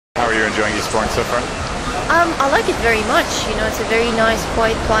are you enjoying Eastbourne so far? I like it very much. You know, it's a very nice,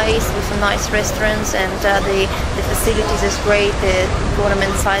 quiet place with some nice restaurants, and the facilities is great. The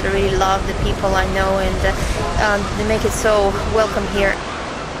tournament side, I really love the people I know, and they make it so welcome here.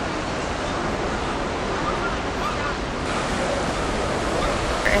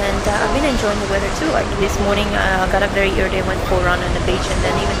 And I've been enjoying the weather too. Like this morning, I got up very early, went for a run on the beach, and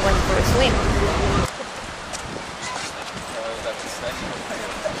then even went for a swim.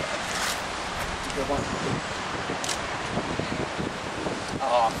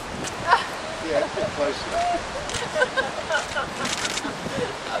 Oh. Yeah, a bit closer.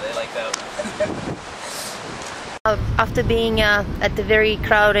 They like that. After being at the very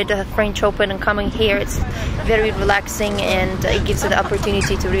crowded French Open and coming here, it's very relaxing, and it gives you the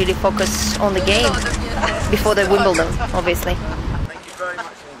opportunity to really focus on the game before the Wimbledon, obviously. Thank you very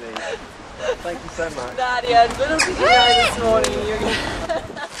much indeed. Thank you so much. Nadia, little did you know this morning you're